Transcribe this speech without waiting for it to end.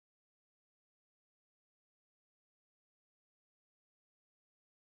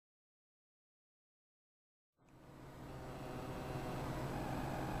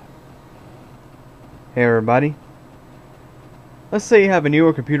Hey everybody, let's say you have a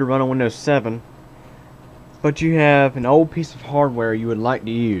newer computer running Windows 7, but you have an old piece of hardware you would like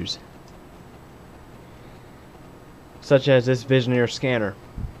to use, such as this Visioneer scanner.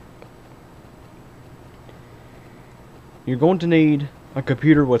 You're going to need a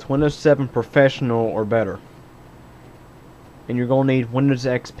computer with Windows 7 Professional or better, and you're going to need Windows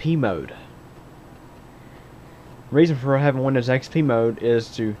XP mode. The reason for having Windows XP mode is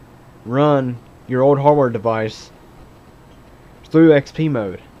to run your old hardware device through XP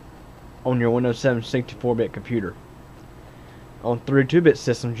mode on your Windows 7 64-bit computer. On 32-bit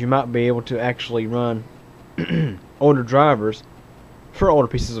systems, you might be able to actually run older drivers for older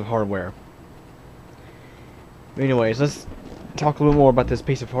pieces of hardware. Anyways, let's talk a little more about this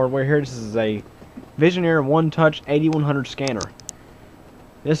piece of hardware here. This is a Visioneer One Touch 8100 scanner.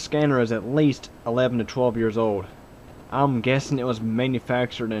 This scanner is at least 11 to 12 years old. I'm guessing it was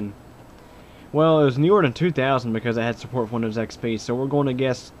manufactured in, well, it was newer than 2000 because it had support for Windows XP, so we're going to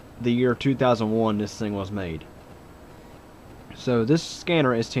guess the year 2001 this thing was made. So this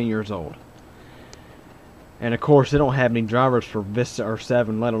scanner is 10 years old. And of course, they don't have any drivers for Vista or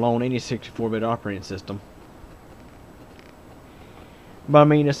 7, let alone any 64-bit operating system. But I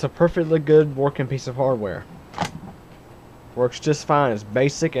mean, it's a perfectly good working piece of hardware. Works just fine. It's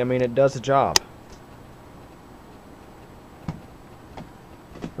basic. I mean, it does the job.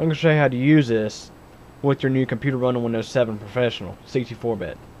 I'm going to show you how to use this with your new computer running Windows 7 Professional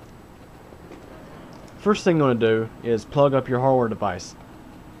 64-bit. First thing you're going to do is plug up your hardware device.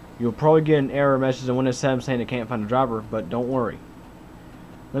 You'll probably get an error message in Windows 7 saying it can't find a driver, but don't worry.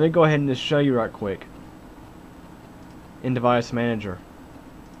 Let me go ahead and just show you right quick in Device Manager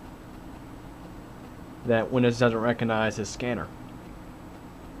that Windows doesn't recognize this scanner.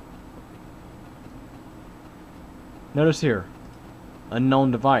 Notice here,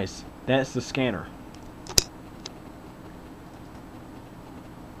 unknown device. That's the scanner.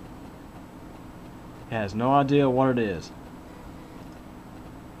 It has no idea what it is.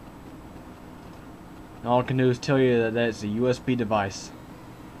 All it can do is tell you that that's a USB device.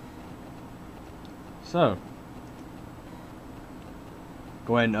 So,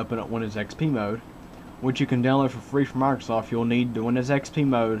 go ahead and open up Windows XP mode, which you can download for free from Microsoft. You'll need the Windows XP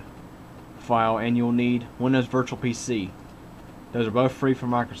mode file, and you'll need Windows Virtual PC. Those are both free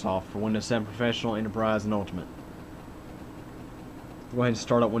from Microsoft for Windows 7 Professional, Enterprise, and Ultimate. Go ahead and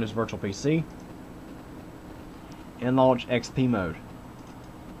start up Windows Virtual PC and launch XP mode.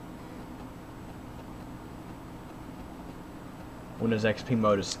 Windows XP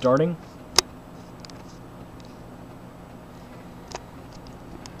mode is starting.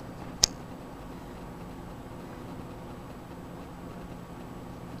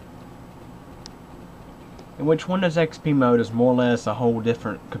 In which Windows XP mode is more or less a whole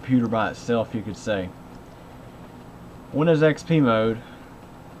different computer by itself, you could say. Windows XP mode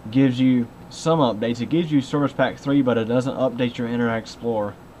gives you some updates. It gives you Service Pack 3, but it doesn't update your Internet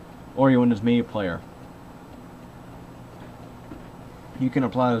Explorer or your Windows Media Player. You can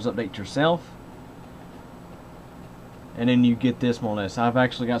apply those updates yourself, and then you get this more or less. I've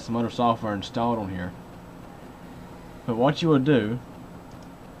actually got some other software installed on here. But what you will do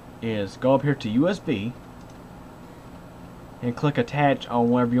is go up here to USB and click attach on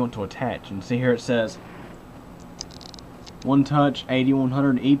whatever you want to attach. And see here it says One Touch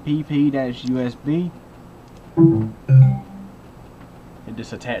 8100 EPP-USB. It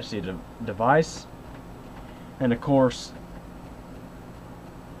just attaches the device. And of course,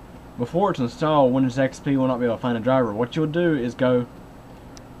 before it's installed, Windows XP will not be able to find a driver. What you'll do is go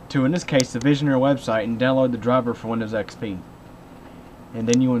to, in this case, the Visioneer website and download the driver for Windows XP. And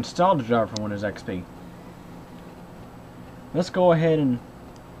then you install the driver for Windows XP. Let's go ahead and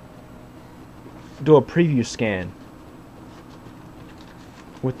do a preview scan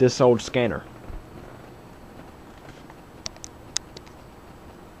with this old scanner.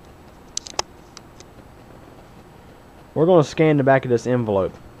 We're going to scan the back of this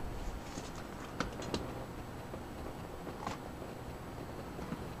envelope.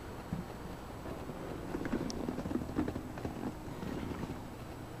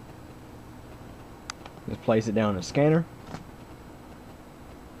 Let's place it down in the scanner.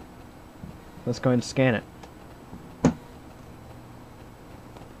 Let's go ahead and scan it.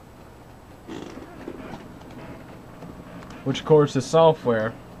 Which of course is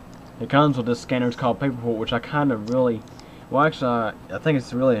software. It comes with this scanner. It's called Paperport, which I kind of really, well actually I think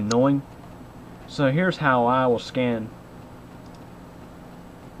it's really annoying. So here's how I will scan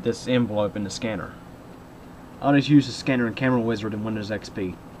this envelope in the scanner. I'll just use the scanner and camera wizard in Windows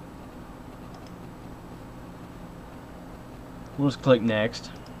XP. We'll just click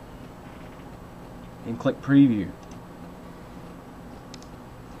next. and click preview.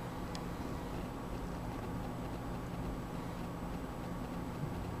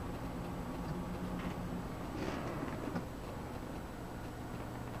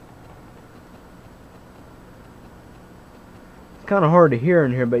 It's kind of hard to hear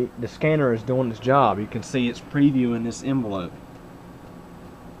in here, but the scanner is doing its job. You can see it's previewing this envelope.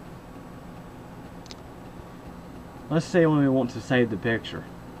 Let's say when we want to save the picture.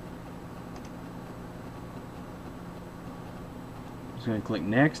 Just going to click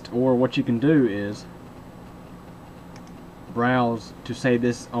next, or what you can do is browse to save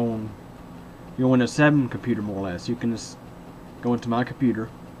this on your Windows 7 computer, more or less. You can just go into my computer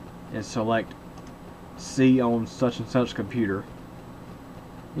and select C on such and such computer.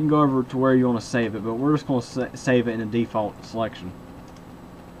 You can go over to where you want to save it, but we're just going to save it in the default selection.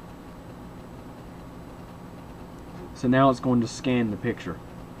 So now it's going to scan the picture,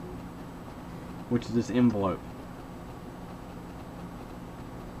 which is this envelope.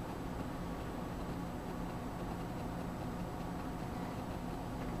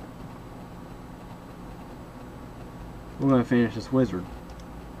 We're going to finish this wizard.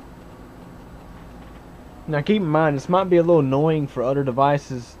 Now keep in mind, this might be a little annoying for other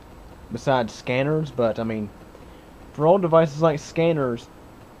devices besides scanners, but I mean, for old devices like scanners,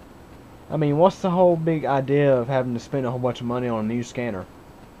 I mean, what's the whole big idea of having to spend a whole bunch of money on a new scanner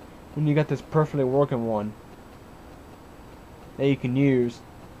when you got this perfectly working one that you can use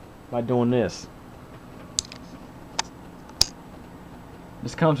by doing this?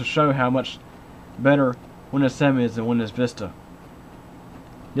 This comes to show how much better Windows 7 is than Windows Vista.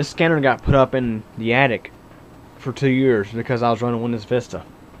 This scanner got put up in the attic for 2 years because I was running Windows Vista.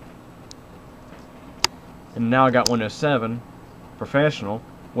 And now I got Windows 7 Professional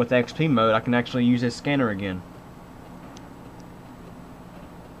with XP mode. I can actually use this scanner again.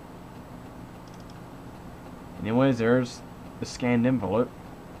 Anyways, there's the scanned envelope.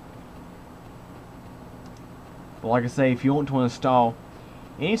 But like I say, if you want to install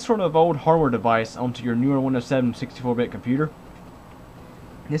any sort of old hardware device onto your newer Windows 7 64-bit computer,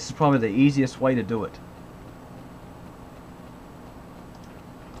 this is probably the easiest way to do it.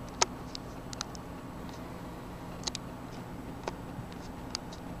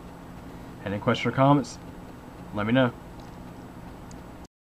 Any questions or comments? Let me know.